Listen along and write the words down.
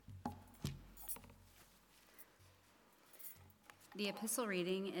The epistle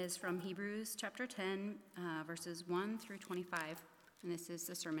reading is from Hebrews chapter 10, verses 1 through 25, and this is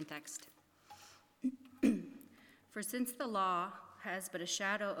the sermon text. For since the law has but a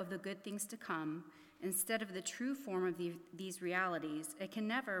shadow of the good things to come, instead of the true form of these realities, it can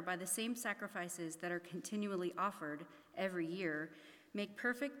never, by the same sacrifices that are continually offered every year, make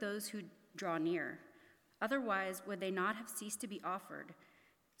perfect those who draw near. Otherwise, would they not have ceased to be offered,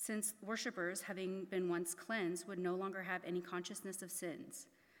 since worshippers, having been once cleansed, would no longer have any consciousness of sins.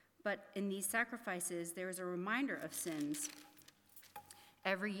 But in these sacrifices, there is a reminder of sins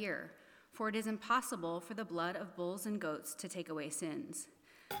every year, for it is impossible for the blood of bulls and goats to take away sins.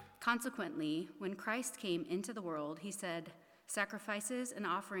 Consequently, when Christ came into the world, he said, "Sacrifices and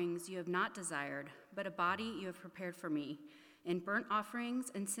offerings you have not desired, but a body you have prepared for me. In burnt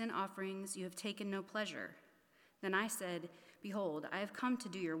offerings and sin offerings you have taken no pleasure." Then I said, "Behold, I have come to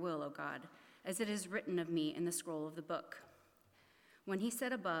do your will, O God, as it is written of me in the scroll of the book." When he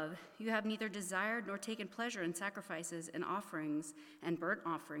said above, "You have neither desired nor taken pleasure in sacrifices and offerings and burnt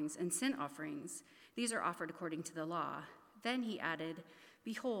offerings and sin offerings, these are offered according to the law." Then he added,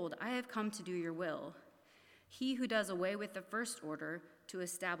 "Behold, I have come to do your will." He who does away with the first order to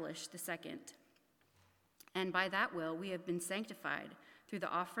establish the second. And by that will we have been sanctified through the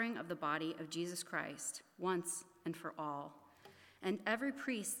offering of the body of Jesus Christ, once and for all. And every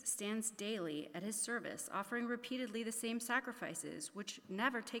priest stands daily at his service, offering repeatedly the same sacrifices, which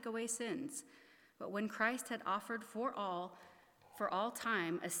never take away sins. But when Christ had offered for all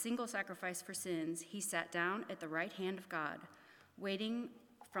time a single sacrifice for sins, he sat down at the right hand of God, waiting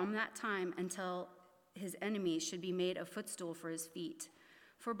from that time until his enemies should be made a footstool for his feet.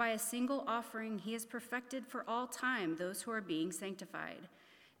 For by a single offering he has perfected for all time those who are being sanctified.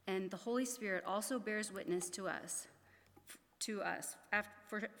 And the Holy Spirit also bears witness to us,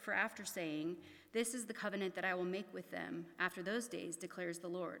 for after saying, "This is the covenant that I will make with them after those days, declares the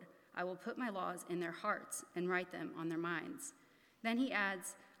Lord. I will put my laws in their hearts and write them on their minds." Then he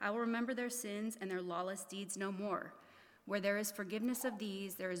adds, "I will remember their sins and their lawless deeds no more. Where there is forgiveness of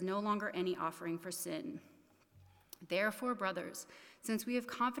these, there is no longer any offering for sin." Therefore, brothers, since we have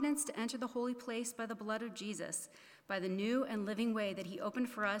confidence to enter the holy place by the blood of Jesus, by the new and living way that he opened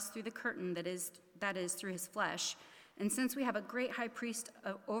for us through the curtain that is through his flesh, and since we have a great high priest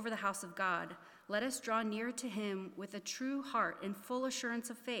over the house of God, let us draw near to him with a true heart and full assurance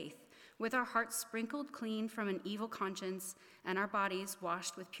of faith, with our hearts sprinkled clean from an evil conscience and our bodies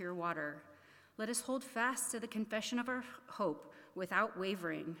washed with pure water. Let us hold fast to the confession of our hope without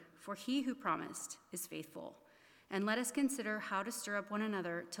wavering, for he who promised is faithful. And let us consider how to stir up one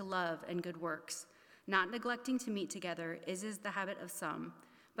another to love and good works, not neglecting to meet together, as is the habit of some,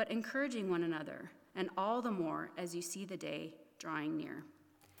 but encouraging one another, and all the more as you see the day drawing near.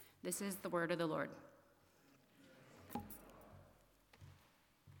 This is the word of the Lord.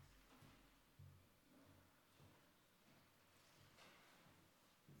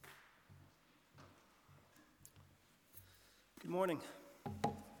 Good morning.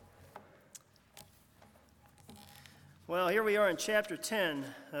 Well, here we are in chapter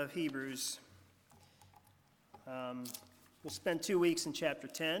 10 of Hebrews. We'll spend 2 weeks in chapter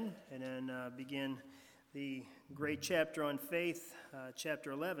 10 and then begin the great chapter on faith,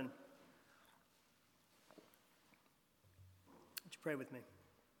 chapter 11. Would you pray with me?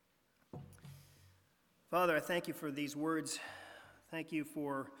 Father, I thank you for these words. Thank you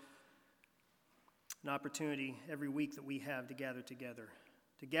for an opportunity every week that we have to gather together,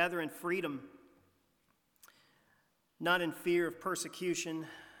 to gather in freedom, not in fear of persecution,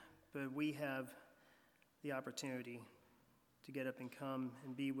 but we have the opportunity to get up and come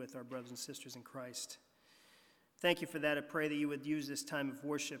and be with our brothers and sisters in Christ. Thank you for that. I pray that you would use this time of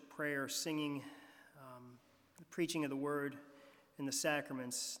worship, prayer, singing, the preaching of the word, and the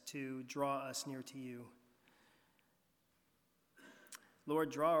sacraments to draw us near to you. Lord,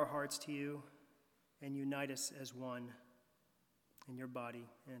 draw our hearts to you and unite us as one in your body.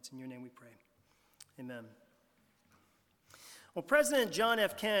 And it's in your name we pray. Amen. Well, President John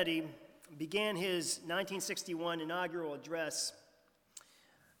F. Kennedy began his 1961 inaugural address.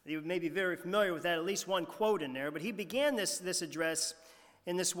 You may be very familiar with that, at least one quote in there, but he began this address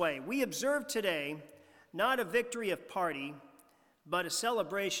in this way: "We observe today not a victory of party, but a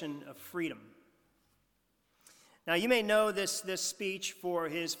celebration of freedom." Now, you may know this speech for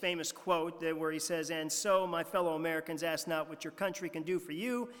his famous quote where he says, "And so, my fellow Americans, ask not what your country can do for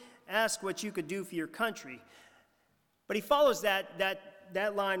you, ask what you could do for your country." But he follows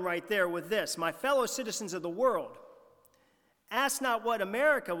that line right there with this: "My fellow citizens of the world, ask not what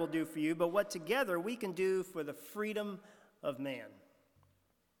America will do for you, but what together we can do for the freedom of man."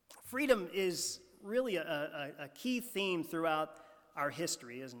 Freedom is really a key theme throughout our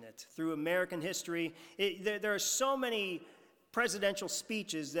history, isn't it? Through American history, there are so many presidential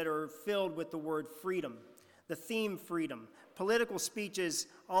speeches that are filled with the word freedom, the theme freedom, political speeches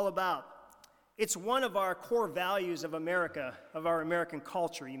all about. It's one of our core values of America, of our American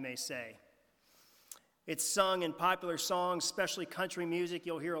culture, you may say. It's sung in popular songs, especially country music.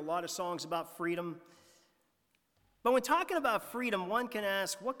 You'll hear a lot of songs about freedom. But when talking about freedom, one can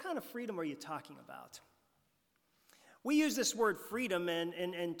ask, what kind of freedom are you talking about? We use this word freedom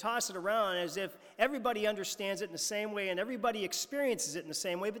and toss it around as if everybody understands it in the same way and everybody experiences it in the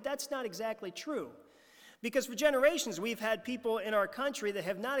same way, but that's not exactly true. Because for generations, we've had people in our country that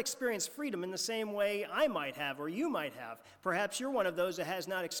have not experienced freedom in the same way I might have or you might have. Perhaps you're one of those that has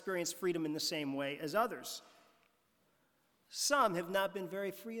not experienced freedom in the same way as others. Some have not been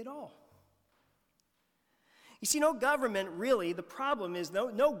very free at all. You see, no government really, the problem is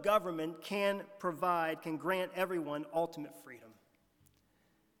no government can grant everyone ultimate freedom.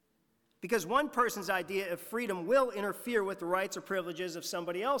 Because one person's idea of freedom will interfere with the rights or privileges of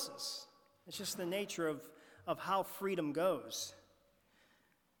somebody else's. It's just the nature of how freedom goes.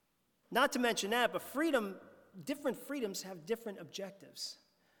 Not to mention that, but different freedoms have different objectives.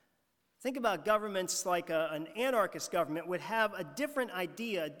 Think about governments like an anarchist government would have a different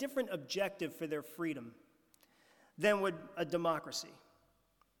idea, a different objective for their freedom than would a democracy.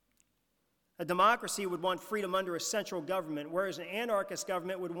 A democracy would want freedom under a central government, whereas an anarchist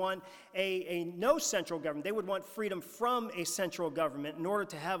government would want a no central government. They would want freedom from a central government in order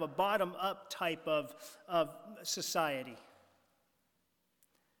to have a bottom-up type of society.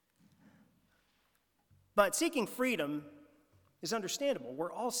 But seeking freedom is understandable.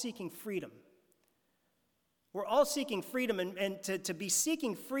 We're all seeking freedom. We're all seeking freedom, and to be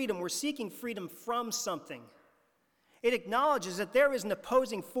seeking freedom, we're seeking freedom from something. It acknowledges that there is an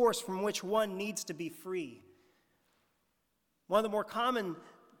opposing force from which one needs to be free. One of the more common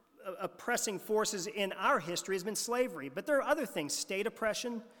oppressing forces in our history has been slavery, but there are other things: state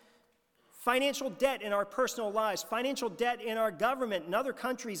oppression, financial debt in our personal lives, financial debt in our government and other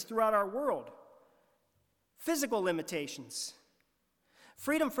countries throughout our world, physical limitations,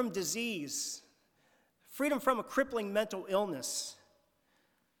 freedom from disease, freedom from a crippling mental illness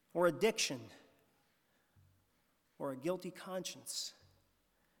or addiction, or a guilty conscience,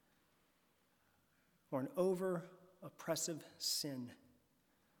 or an over-oppressive sin.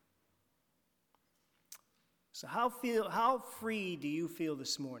 So how free do you feel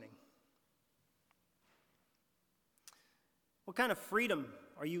this morning? What kind of freedom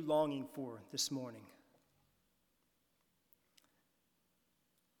are you longing for this morning?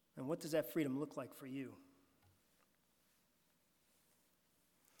 And what does that freedom look like for you?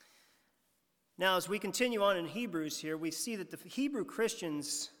 Now, as we continue on in Hebrews here, we see that the Hebrew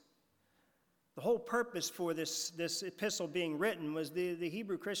Christians, the whole purpose for this epistle being written was the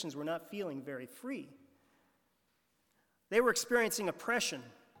Hebrew Christians were not feeling very free. They were experiencing oppression,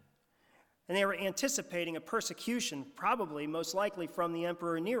 and they were anticipating a persecution, probably, most likely, from the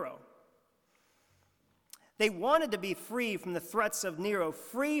Emperor Nero. They wanted to be free from the threats of Nero,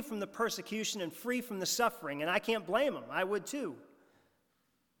 free from the persecution and free from the suffering, and I can't blame them. I would too.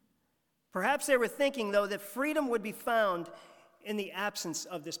 Perhaps they were thinking, though, that freedom would be found in the absence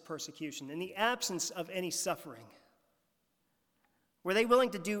of this persecution, in the absence of any suffering. Were they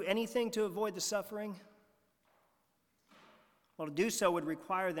willing to do anything to avoid the suffering? Well, to do so would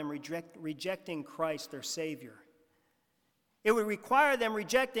require them rejecting Christ, their Savior. It would require them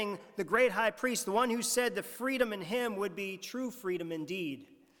rejecting the great high priest, the one who said the freedom in him would be true freedom indeed.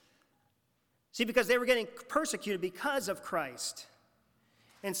 See, because they were getting persecuted because of Christ.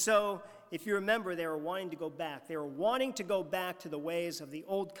 And so, if you remember, they were wanting to go back. They were wanting to go back to the ways of the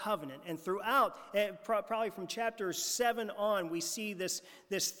old covenant. And throughout, probably from chapter 7 on, we see this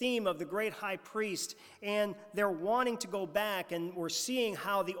theme of the great high priest. And they're wanting to go back, and we're seeing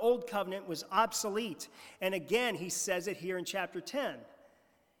how the old covenant was obsolete. And again, he says it here in chapter 10.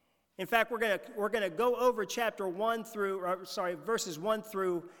 In fact, we're gonna go over verses 1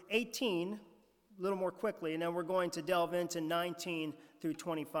 through 18 a little more quickly, and then we're going to delve into 19 through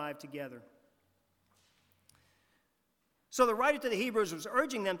 25 together. So the writer to the Hebrews was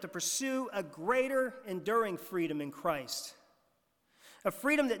urging them to pursue a greater enduring freedom in Christ. A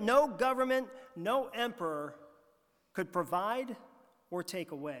freedom that no government, no emperor could provide or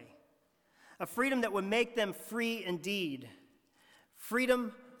take away. A freedom that would make them free indeed.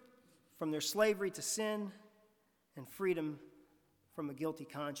 Freedom from their slavery to sin and freedom from a guilty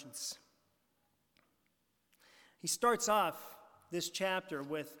conscience. He starts off this chapter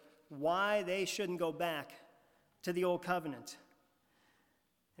with why they shouldn't go back to the old covenant.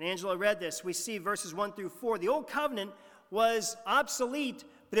 And Angela read this. We see verses 1 through 4. The old covenant was obsolete,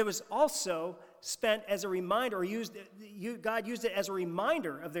 but it was also spent as a reminder, or God used it as a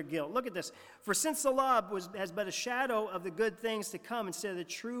reminder of their guilt. Look at this. For since the law has but a shadow of the good things to come instead of the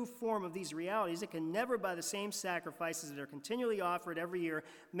true form of these realities, it can never, by the same sacrifices that are continually offered every year,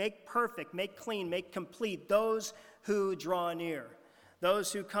 make perfect, make clean, make complete those who draw near,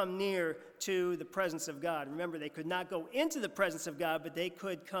 those who come near to the presence of God. Remember, they could not go into the presence of God, but they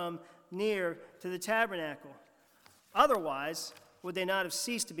could come near to the tabernacle. Otherwise, would they not have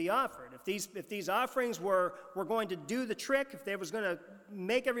ceased to be offered? If these offerings were going to do the trick, if they was going to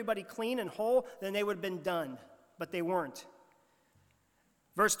make everybody clean and whole, then they would have been done. But they weren't.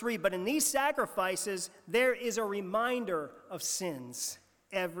 Verse 3, but in these sacrifices, there is a reminder of sins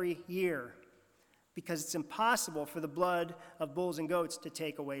every year, because it's impossible for the blood of bulls and goats to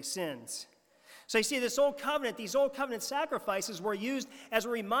take away sins. So you see, these old covenant sacrifices were used as a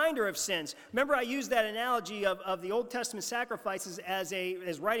reminder of sins. Remember, I used that analogy of the Old Testament sacrifices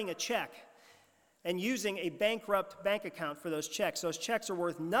as writing a check and using a bankrupt bank account for those checks. Those checks are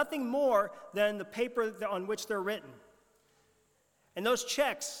worth nothing more than the paper on which they're written. And those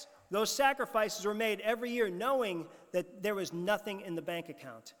checks, those sacrifices were made every year knowing that there was nothing in the bank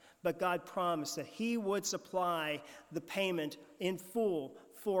account. But God promised that he would supply the payment in full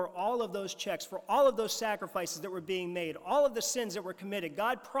for all of those checks, for all of those sacrifices that were being made, all of the sins that were committed.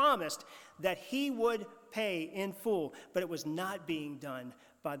 God promised that he would pay in full, but it was not being done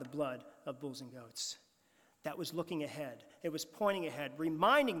by the blood of bulls and goats. That was looking ahead. It was pointing ahead,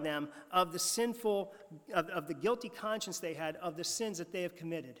 reminding them of the sinful, of the guilty conscience they had, of the sins that they have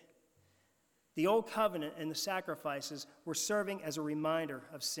committed. The old covenant and the sacrifices were serving as a reminder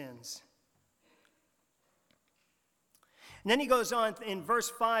of sins. And then he goes on in verse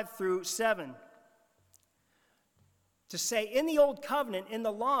 5 through 7 to say, in the old covenant, in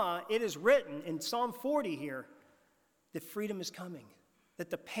the law, it is written in Psalm 40 here that freedom is coming, that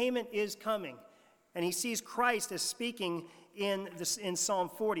the payment is coming. And he sees Christ as speaking in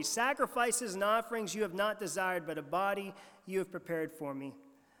Psalm 40. Sacrifices and offerings you have not desired, but a body you have prepared for me.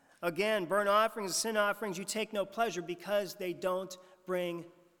 Again, burnt offerings and sin offerings you take no pleasure, because they don't bring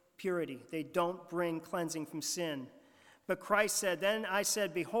purity. They don't bring cleansing from sin. But Christ said, then I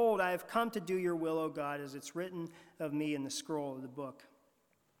said, behold, I have come to do your will, O God, as it's written of me in the scroll of the book.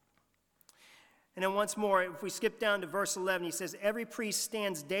 And then once more, if we skip down to verse 11, he says, every priest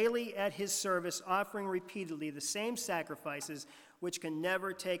stands daily at his service, offering repeatedly the same sacrifices, which can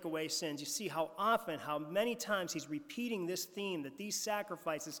never take away sins. You see how often, how many times he's repeating this theme, that these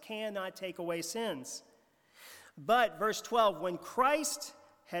sacrifices cannot take away sins. But, verse 12, when Christ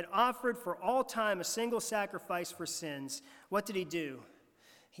had offered for all time a single sacrifice for sins, what did he do?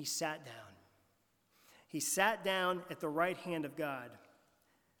 He sat down. He sat down at the right hand of God,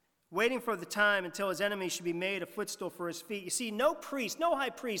 waiting for the time until his enemies should be made a footstool for his feet. You see, no priest, no high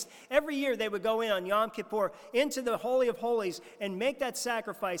priest, every year they would go in on Yom Kippur into the Holy of Holies and make that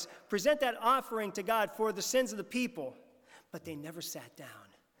sacrifice, present that offering to God for the sins of the people. But they never sat down.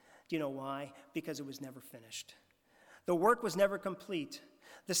 Do you know why? Because it was never finished. The work was never complete.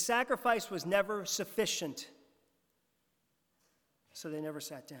 The sacrifice was never sufficient. So they never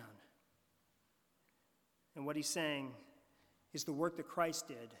sat down. And what he's saying is the work that Christ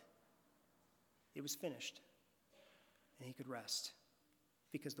did, it was finished. And he could rest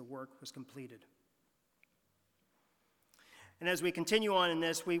because the work was completed. And as we continue on in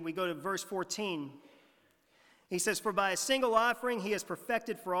this, we go to verse 14. He says, for by a single offering he has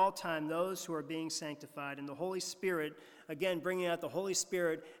perfected for all time those who are being sanctified. And the Holy Spirit, again bringing out the Holy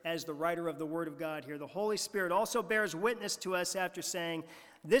Spirit as the writer of the Word of God here, the Holy Spirit also bears witness to us after saying,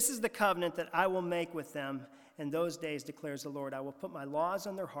 this is the covenant that I will make with them in those days, declares the Lord. I will put my laws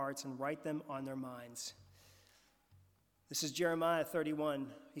on their hearts and write them on their minds. This is Jeremiah 31.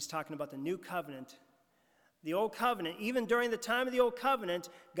 He's talking about the new covenant. The old covenant, even during the time of the old covenant,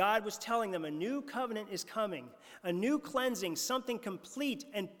 God was telling them a new covenant is coming, a new cleansing, something complete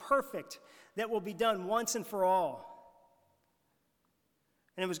and perfect that will be done once and for all.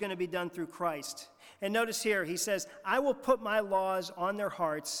 And it was going to be done through Christ. And notice here, he says, I will put my laws on their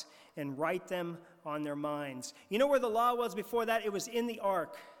hearts and write them on their minds. You know where the law was before that? It was in the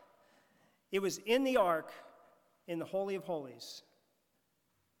ark. It was in the ark in the Holy of Holies.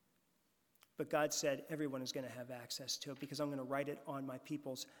 But God said everyone is going to have access to it because I'm going to write it on my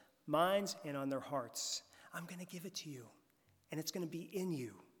people's minds and on their hearts. I'm going to give it to you, and it's going to be in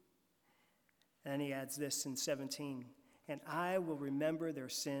you. And then he adds this in 17, and I will remember their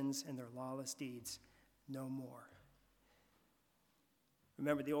sins and their lawless deeds no more.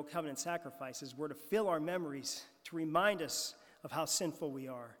 Remember, the old covenant sacrifices were to fill our memories, to remind us of how sinful we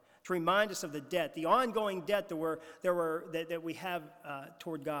are, to to remind us of the debt, the ongoing debt that we have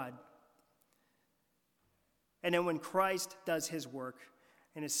toward God. And then when Christ does his work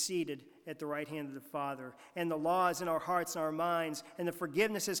and is seated at the right hand of the Father, and the law is in our hearts and our minds, and the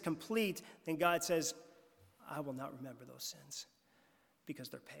forgiveness is complete, then God says, I will not remember those sins, because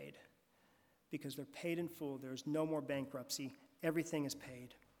they're paid. Because they're paid in full. There's no more bankruptcy. Everything is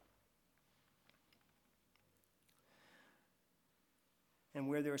paid. And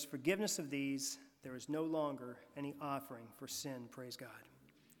where there is forgiveness of these, there is no longer any offering for sin, praise God.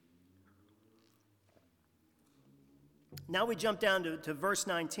 Now we jump down to verse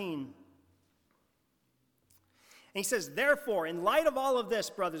 19. And he says, therefore, in light of all of this,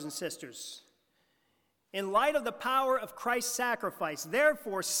 brothers and sisters, in light of the power of Christ's sacrifice,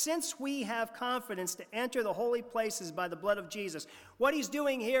 therefore, since we have confidence to enter the holy places by the blood of Jesus, what he's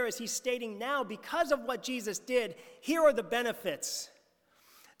doing here is he's stating now, because of what Jesus did, here are the benefits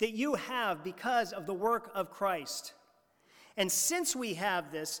that you have because of the work of Christ. And since we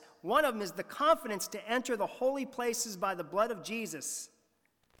have this, one of them is the confidence to enter the holy places by the blood of Jesus,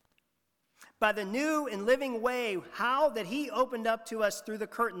 by the new and living way, how that he opened up to us through the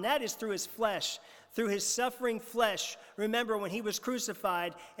curtain. That is through his flesh, through his suffering flesh. Remember when he was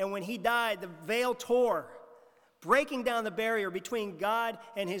crucified and when he died, the veil tore, breaking down the barrier between God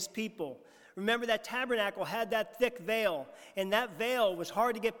and his people. Remember that tabernacle had that thick veil, and that veil was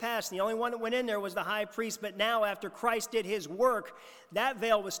hard to get past. And the only one that went in there was the high priest. But now, after Christ did his work, that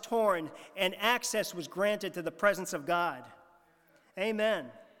veil was torn, and access was granted to the presence of God. Amen.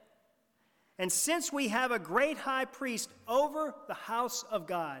 And since we have a great high priest over the house of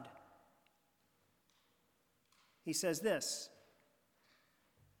God, he says this,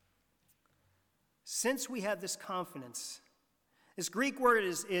 since we have this confidence, this Greek word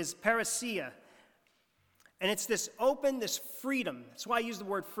is parousia, and it's this open, this freedom. That's why I use the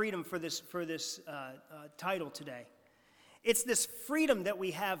word freedom for this title today. It's this freedom that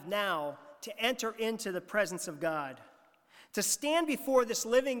we have now to enter into the presence of God, to stand before this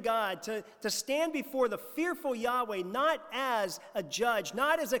living God, to stand before the fearful Yahweh, not as a judge,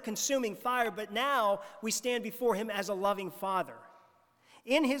 not as a consuming fire, but now we stand before him as a loving Father.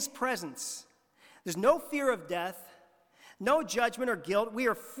 In his presence, there's no fear of death, no judgment or guilt. We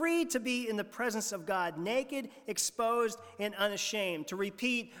are free to be in the presence of God, naked, exposed, and unashamed. To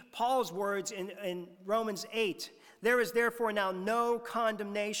repeat Paul's words in Romans 8, there is therefore now no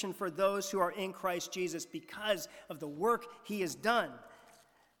condemnation for those who are in Christ Jesus because of the work he has done.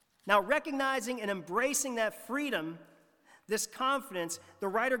 Now, recognizing and embracing that freedom, this confidence, the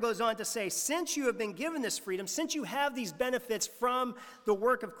writer goes on to say, since you have been given this freedom, since you have these benefits from the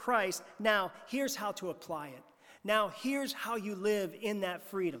work of Christ, now here's how to apply it. Now, here's how you live in that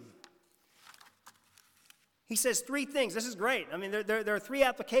freedom. He says three things. This is great. I mean, there are three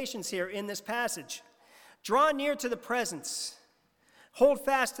applications here in this passage. Draw near to the presence, hold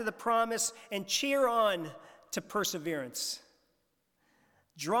fast to the promise, and cheer on to perseverance.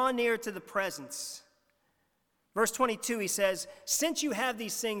 Draw near to the presence. Verse 22, he says, since you have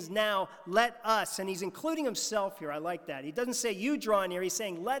these things now, let us, and he's including himself here. I like that. He doesn't say you draw near. He's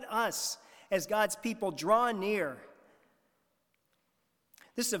saying let us, as God's people, draw near.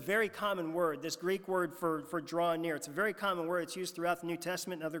 This is a very common word, this Greek word for draw near. It's a very common word. It's used throughout the New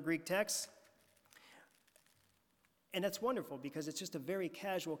Testament and other Greek texts. And that's wonderful because it's just a very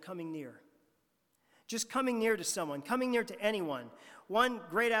casual coming near. Just coming near to someone, coming near to anyone. One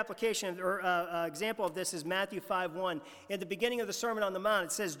great application or example of this is Matthew 5:1. At the beginning of the Sermon on the Mount,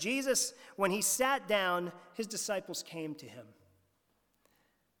 it says, Jesus, when he sat down, his disciples came to him.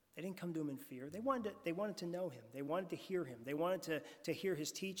 They didn't come to him in fear. They wanted to know him. They wanted to hear him. They wanted to hear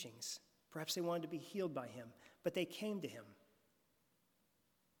his teachings. Perhaps they wanted to be healed by him. But they came to him.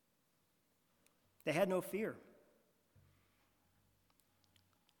 They had no fear.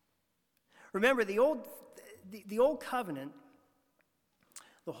 Remember, the old covenant,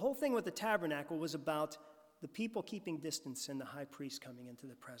 the whole thing with the tabernacle was about the people keeping distance and the high priest coming into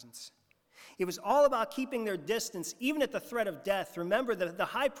the presence. It was all about keeping their distance, even at the threat of death. Remember, the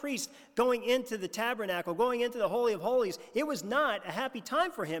high priest going into the tabernacle, going into the Holy of Holies, it was not a happy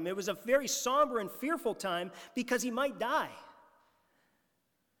time for him. It was a very somber and fearful time because he might die.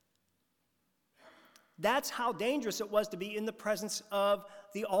 That's how dangerous it was to be in the presence of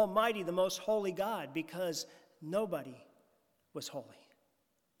the Almighty, the most holy God, because nobody was holy.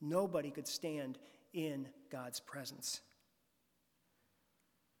 Nobody could stand in God's presence.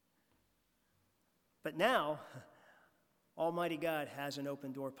 But now, Almighty God has an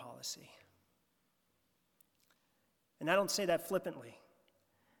open door policy. And I don't say that flippantly.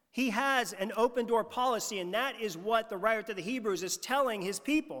 He has an open door policy, and that is what the writer to the Hebrews is telling his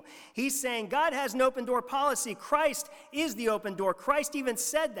people. He's saying God has an open door policy. Christ is the open door. Christ even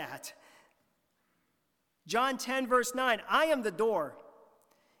said that. John 10, verse 9, I am the door.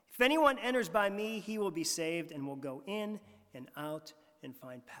 If anyone enters by me, he will be saved and will go in and out and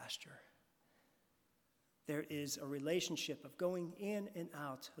find pasture. There is a relationship of going in and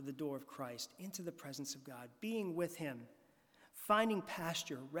out of the door of Christ into the presence of God, being with him, finding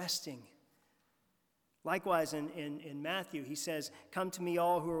pasture, resting. Likewise, in Matthew, he says, come to me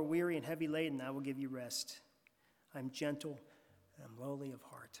all who are weary and heavy laden, I will give you rest. I'm gentle and I'm lowly of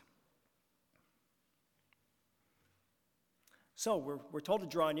heart. So we're told to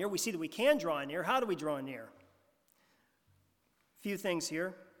draw near. We see that we can draw near. How do we draw near? A few things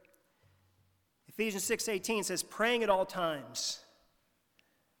here. Ephesians 6:18 says, praying at all times.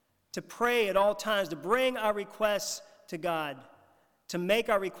 To pray at all times, to bring our requests to God, to make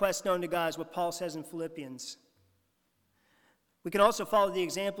our requests known to God is what Paul says in Philippians. We can also follow the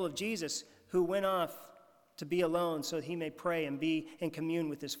example of Jesus, who went off to be alone so that he may pray and be in commune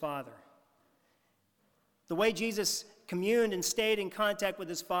with his Father. The way Jesus communed and stayed in contact with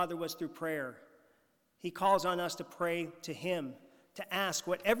his Father was through prayer. He calls on us to pray to him, to ask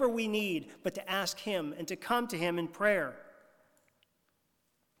whatever we need, but to ask him and to come to him in prayer.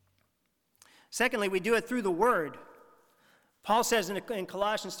 Secondly, we do it through the word. Paul says in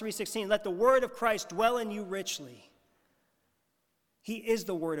Colossians 3:16, let the word of Christ dwell in you richly. He is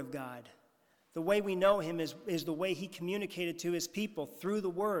the word of God. The way we know him is the way he communicated to his people through the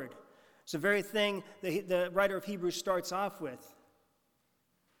word. It's the very thing the writer of Hebrews starts off with.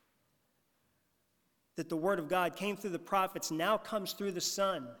 That the word of God came through the prophets, now comes through the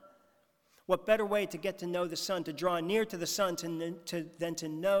Son. What better way to get to know the Son, to draw near to the Son, than to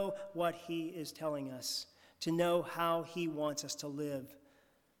know what he is telling us, to know how he wants us to live,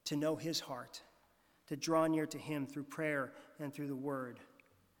 to know his heart, to draw near to him through prayer and through the word.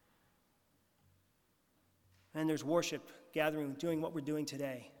 And there's worship, gathering, doing what we're doing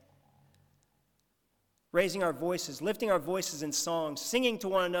today. Raising our voices, lifting our voices in songs, singing to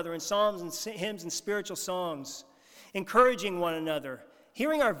one another in psalms and hymns and spiritual songs, encouraging one another.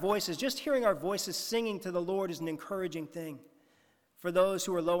 Hearing our voices, just hearing our voices singing to the Lord is an encouraging thing. For those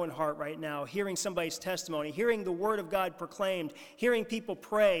who are low in heart right now, hearing somebody's testimony, hearing the word of God proclaimed, hearing people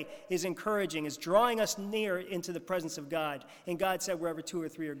pray is encouraging, is drawing us near into the presence of God. And God said, wherever two or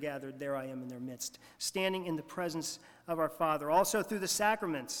three are gathered, there I am in their midst, standing in the presence of our Father. Also through the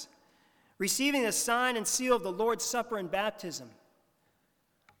sacraments, receiving the sign and seal of the Lord's Supper and baptism.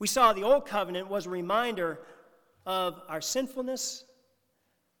 We saw the Old Covenant was a reminder of our sinfulness.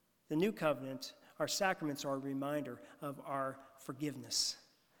 The New Covenant, our sacraments are a reminder of our forgiveness,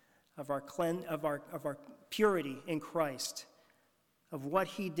 of our purity in Christ, of what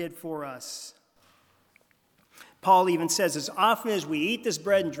he did for us. Paul even says, as often as we eat this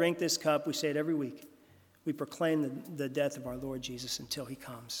bread and drink this cup, we say it every week, we proclaim the death of our Lord Jesus until he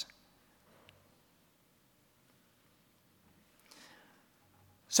comes.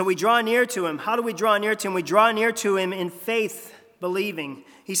 So we draw near to him. How do we draw near to him? We draw near to him in faith, believing.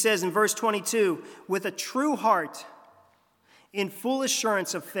 He says in verse 22, with a true heart, in full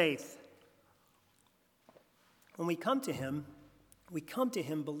assurance of faith. When we come to him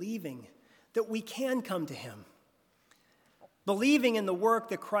believing that we can come to him, believing in the work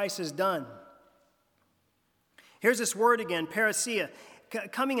that Christ has done. Here's this word again, parousia,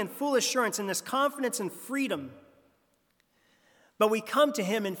 coming in full assurance, in this confidence and freedom. But we come to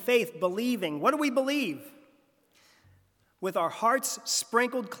him in faith, believing. What do we believe? With our hearts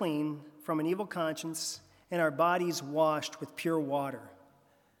sprinkled clean from an evil conscience and our bodies washed with pure water.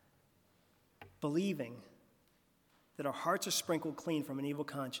 Believing that our hearts are sprinkled clean from an evil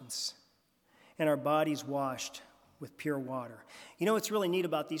conscience and our bodies washed with pure water. You know what's really neat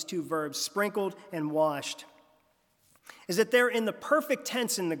about these two verbs, sprinkled and washed, is that they're in the perfect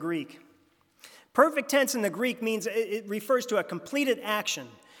tense in the Greek. Perfect tense in the Greek means it refers to a completed action.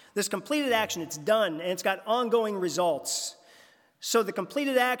 This completed action, it's done, and it's got ongoing results. So the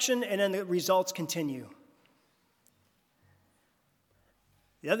completed action and then the results continue.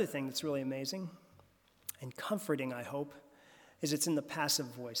 The other thing that's really amazing and comforting, I hope, is it's in the passive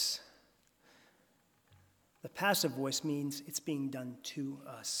voice. The passive voice means it's being done to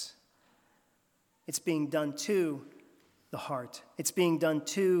us. It's being done to the heart. It's being done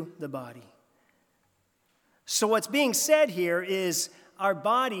to the body. So what's being said here is our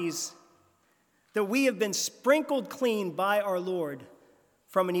bodies, that we have been sprinkled clean by our Lord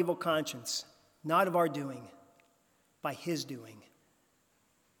from an evil conscience, not of our doing, by his doing.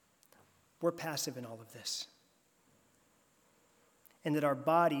 We're passive in all of this. and that our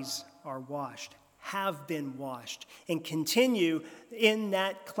bodies are washed, have been washed, and continue in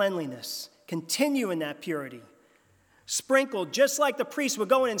that cleanliness, continue in that purity. Sprinkled, just like the priest would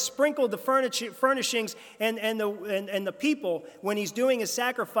go in and sprinkle the furnishings and the people when he's doing his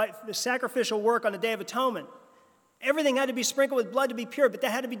sacrificial work on the Day of Atonement. Everything had to be sprinkled with blood to be pure, but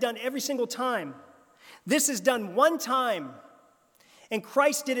that had to be done every single time. This is done one time, and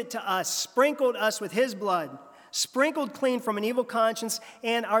Christ did it to us, sprinkled us with his blood, sprinkled clean from an evil conscience,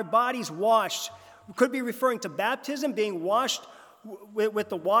 and our bodies washed. Could be referring to baptism, being washed with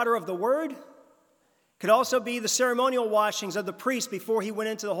the water of the word. Could also be the ceremonial washings of the priest before he went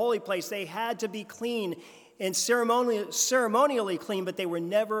into the holy place. They had to be clean and ceremonially clean, but they were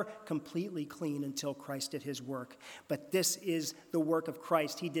never completely clean until Christ did his work. But this is the work of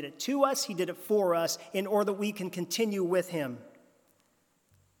Christ. He did it to us, he did it for us, in order that we can continue with him.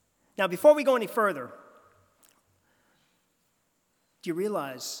 Now, before we go any further, do you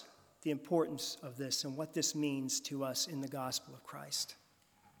realize the importance of this and what this means to us in the gospel of Christ?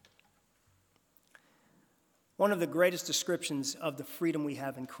 One of the greatest descriptions of the freedom we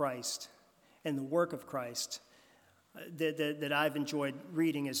have in Christ and the work of Christ that I've enjoyed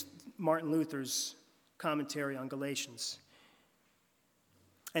reading is Martin Luther's commentary on Galatians.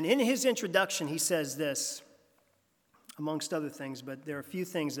 And in his introduction, he says this, amongst other things, but there are a few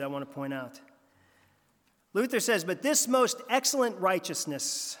things that I want to point out. Luther says, "But this most excellent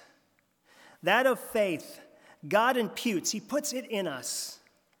righteousness, that of faith, God imputes," he puts it in us.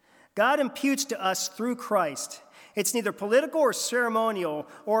 God imputes to us through Christ. It's neither political or ceremonial,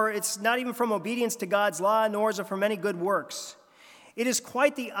 or it's not even from obedience to God's law, nor is it from any good works. It is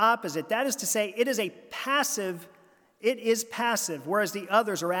quite the opposite. That is to say, it is passive, whereas the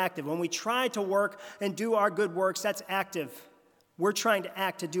others are active. When we try to work and do our good works, that's active. We're trying to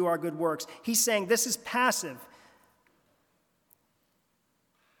act to do our good works. He's saying this is passive.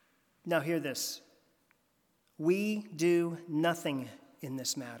 Now hear this. We do nothing in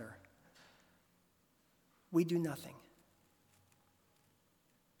this matter. We do nothing.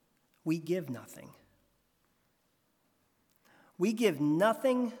 We give nothing. We give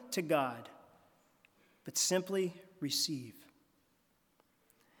nothing to God, but simply receive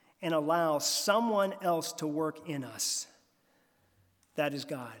and allow someone else to work in us. That is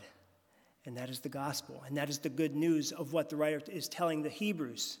God, and that is the gospel, and that is the good news of what the writer is telling the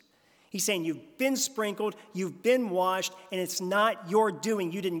Hebrews. He's saying you've been sprinkled, you've been washed, and it's not your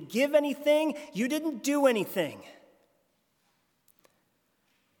doing. You didn't give anything, you didn't do anything.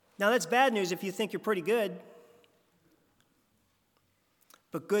 Now that's bad news if you think you're pretty good.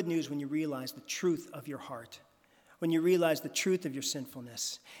 But good news when you realize the truth of your heart, when you realize the truth of your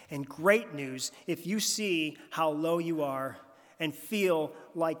sinfulness. And great news if you see how low you are and feel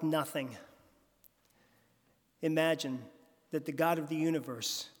like nothing. Imagine that the God of the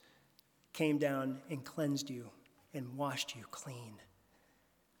universe came down and cleansed you and washed you clean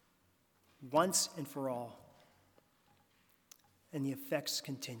once and for all. And the effects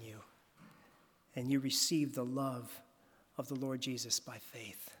continue. And you receive the love of the Lord Jesus by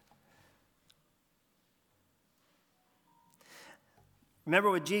faith.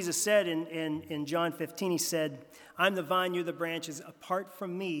 Remember what Jesus said in John 15? He said, "I'm the vine, you're the branches. Apart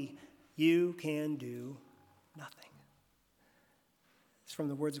from me, you can do nothing." It's from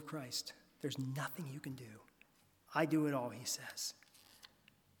the words of Christ. There's nothing you can do. I do it all, he says.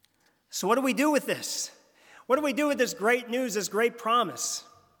 So what do we do with this? What do we do with this great news, this great promise?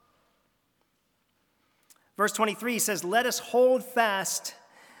 Verse 23 says, "Let us hold fast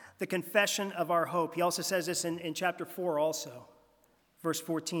the confession of our hope." He also says this in chapter 4 also. Verse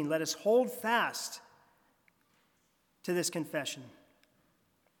 14, "Let us hold fast to this confession."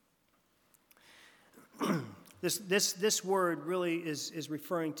 This word really is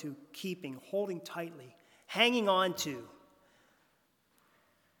referring to keeping, holding tightly, hanging on to.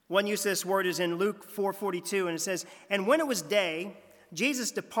 One use of this word is in Luke 4:42, and it says, "And when it was day,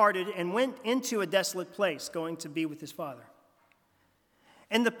 Jesus departed and went into a desolate place, going to be with his Father.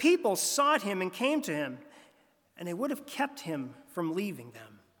 And the people sought him and came to him, and they would have kept him from leaving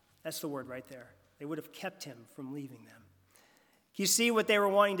them." That's the word right there. They would have kept him from leaving them. You see what they were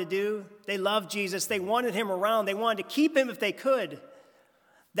wanting to do? They loved Jesus. They wanted him around. They wanted to keep him if they could.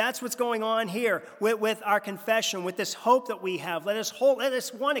 That's what's going on here with our confession, with this hope that we have. Let us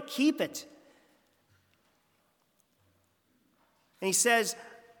want to keep it. And he says,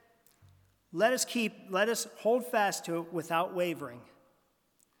 let us hold fast to it without wavering.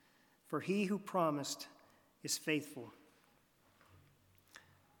 For he who promised is faithful.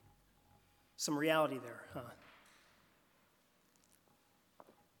 Some reality there, huh?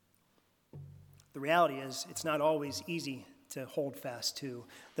 The reality is, it's not always easy to hold fast to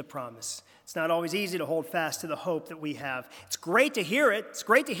the promise. It's not always easy to hold fast to the hope that we have. It's great to hear it. It's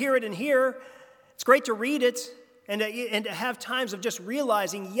great to hear it in here. It's great to read it and to have times of just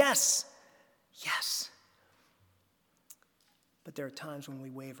realizing, yes. But there are times when we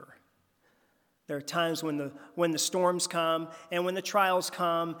waver. There are times when the storms come and when the trials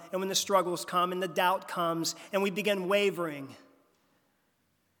come and when the struggles come and the doubt comes and we begin wavering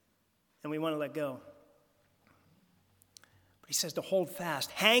and we want to let go. But he says to hold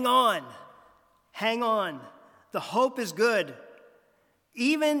fast. Hang on. Hang on. The hope is good.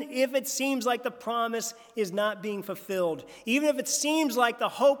 Even if it seems like the promise is not being fulfilled, even if it seems like the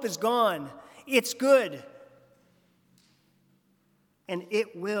hope is gone, it's good. And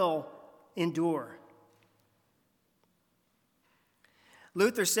it will endure.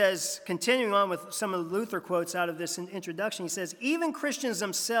 Luther says, continuing on with some of the Luther quotes out of this introduction, he says, even Christians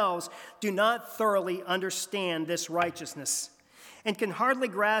themselves do not thoroughly understand this righteousness and can hardly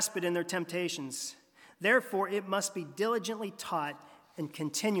grasp it in their temptations. Therefore, it must be diligently taught and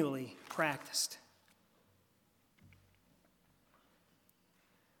continually practiced.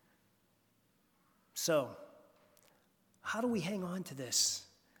 So, how do we hang on to this?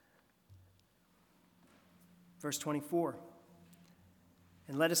 Verse 24.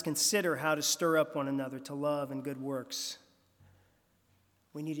 And let us consider how to stir up one another to love and good works.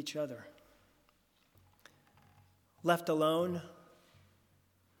 We need each other. Left alone,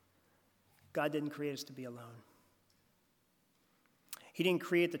 God didn't create us to be alone. He didn't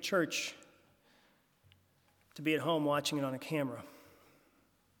create the church to be at home watching it on a camera.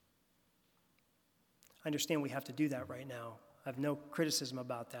 I understand we have to do that right now. I have no criticism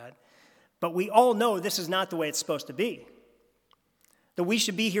about that. But we all know this is not the way it's supposed to be. That we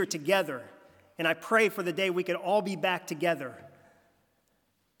should be here together. And I pray for the day we could all be back together.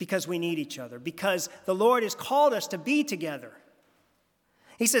 Because we need each other. Because the Lord has called us to be together.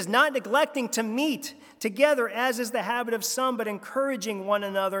 He says, not neglecting to meet together as is the habit of some, but encouraging one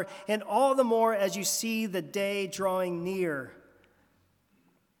another, and all the more as you see the day drawing near.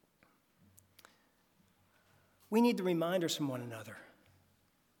 We need the reminders from one another.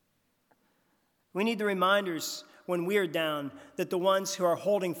 We need the reminders when we are down that the ones who are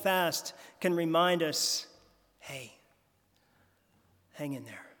holding fast can remind us, hey, hang in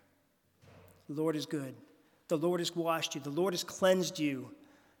there. The Lord is good. The Lord has washed you. The Lord has cleansed you.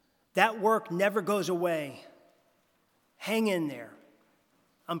 That work never goes away. Hang in there.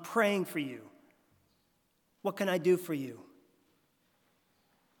 I'm praying for you. What can I do for you?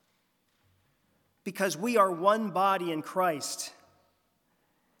 Because we are one body in Christ.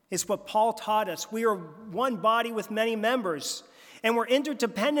 It's what Paul taught us. We are one body with many members, and we're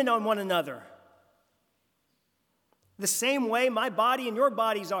interdependent on one another. The same way my body and your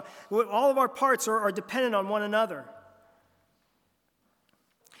bodies are, all of our parts are dependent on one another.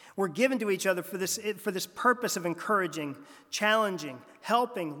 We're given to each other for this purpose of encouraging, challenging,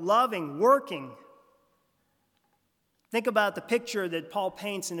 helping, loving, working. Think about the picture that Paul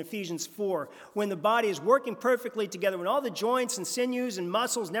paints in Ephesians 4. When the body is working perfectly together, when all the joints and sinews and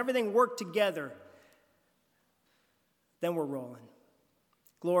muscles and everything work together, then we're rolling,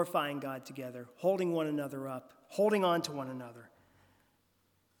 glorifying God together, holding one another up, holding on to one another.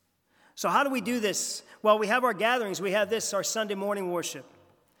 So how do we do this? Well, we have our gatherings. We have our Sunday morning worship.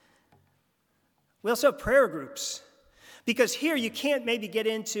 We also have prayer groups. Because here you can't maybe get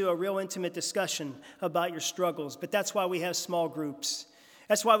into a real intimate discussion about your struggles, but that's why we have small groups.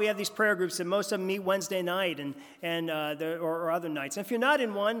 That's why we have these prayer groups that most of them meet Wednesday night or other nights. And if you're not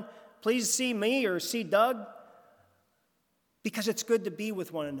in one, please see me or see Doug, because it's good to be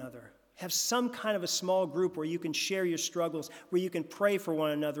with one another. Have some kind of a small group where you can share your struggles, where you can pray for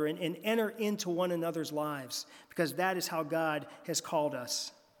one another and enter into one another's lives, because that is how God has called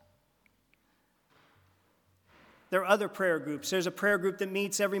us. There are other prayer groups. There's a prayer group that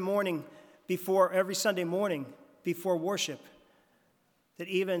meets every Sunday morning before worship that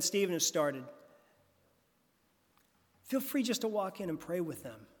Eva and Stephen have started. Feel free just to walk in and pray with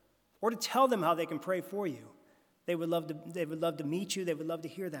them, or to tell them how they can pray for you. They would love to meet you. They would love to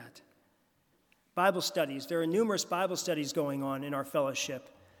hear that. Bible studies. There are numerous Bible studies going on in our fellowship,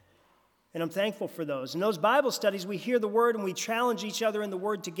 and I'm thankful for those. In those Bible studies, we hear the Word and we challenge each other in the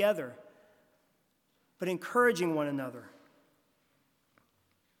Word together, but encouraging one another.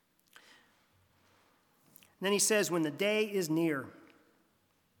 And then he says, when the day is near,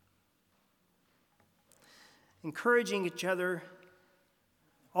 encouraging each other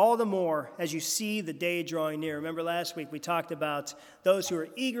all the more as you see the day drawing near. Remember last week we talked about those who are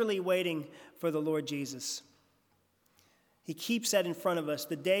eagerly waiting for the Lord Jesus. He keeps that in front of us.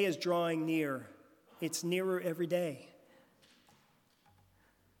 The day is drawing near. It's nearer every day.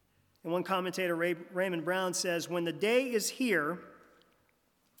 And one commentator, Raymond Brown, says, when the day is here,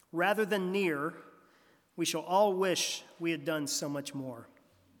 rather than near, we shall all wish we had done so much more.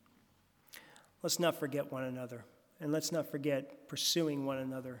 Let's not forget one another, and let's not forget pursuing one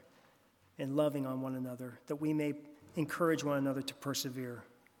another and loving on one another, that we may encourage one another to persevere.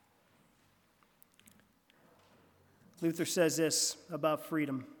 Luther says this about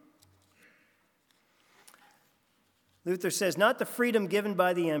freedom. Luther says, not the freedom given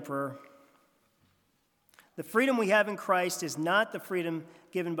by the emperor. The freedom we have in Christ is not the freedom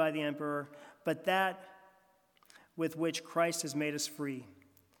given by the emperor, but that with which Christ has made us free.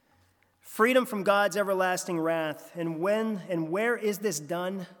 Freedom from God's everlasting wrath. And when and where is this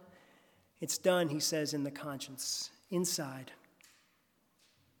done? It's done, he says, in the conscience, inside.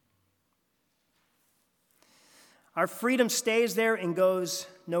 Our freedom stays there and goes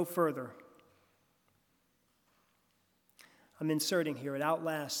no further. I'm inserting here, it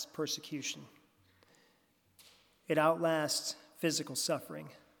outlasts persecution. It outlasts physical suffering.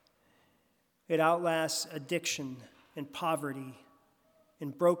 It outlasts addiction and poverty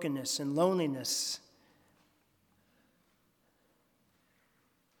and brokenness and loneliness,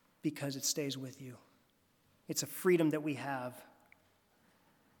 because it stays with you. It's a freedom that we have.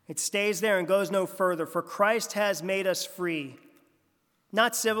 It stays there and goes no further, for Christ has made us free,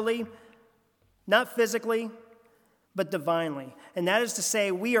 not civilly, not physically, but divinely. And that is to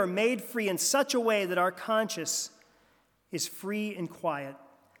say, we are made free in such a way that our conscience is free and quiet,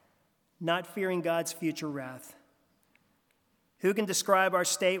 not fearing God's future wrath. Who can describe our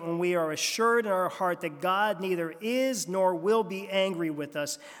state when we are assured in our heart that God neither is nor will be angry with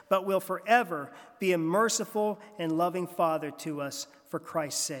us, but will forever be a merciful and loving Father to us for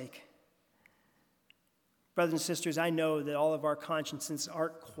Christ's sake? Brothers and sisters, I know that all of our consciences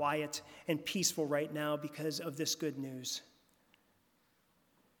aren't quiet and peaceful right now because of this good news.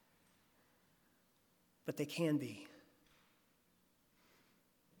 But they can be.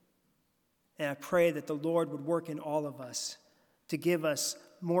 And I pray that the Lord would work in all of us to give us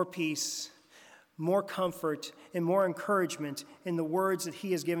more peace, more comfort, and more encouragement in the words that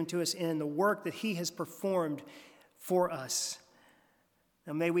he has given to us and in the work that he has performed for us.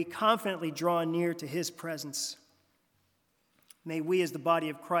 Now may we confidently draw near to his presence. May we as the body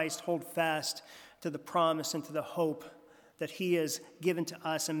of Christ hold fast to the promise and to the hope that he has given to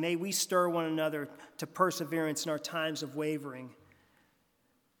us. And may we stir one another to perseverance in our times of wavering,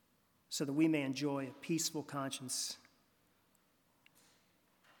 so that we may enjoy a peaceful conscience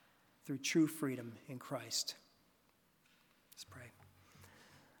through true freedom in Christ. Let's pray.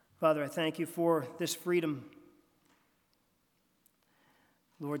 Father, I thank you for this freedom.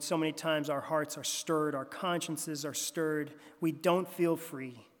 Lord, so many times our hearts are stirred, our consciences are stirred. We don't feel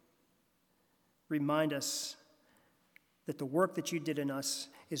free. Remind us that the work that you did in us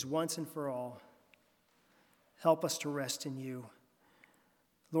is once and for all. Help us to rest in you.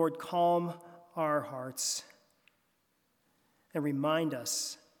 Lord, calm our hearts and remind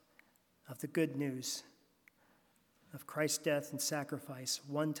us of the good news of Christ's death and sacrifice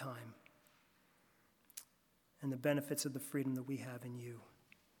one time and the benefits of the freedom that we have in you.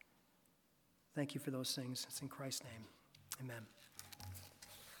 Thank you for those things. It's in Christ's name. Amen.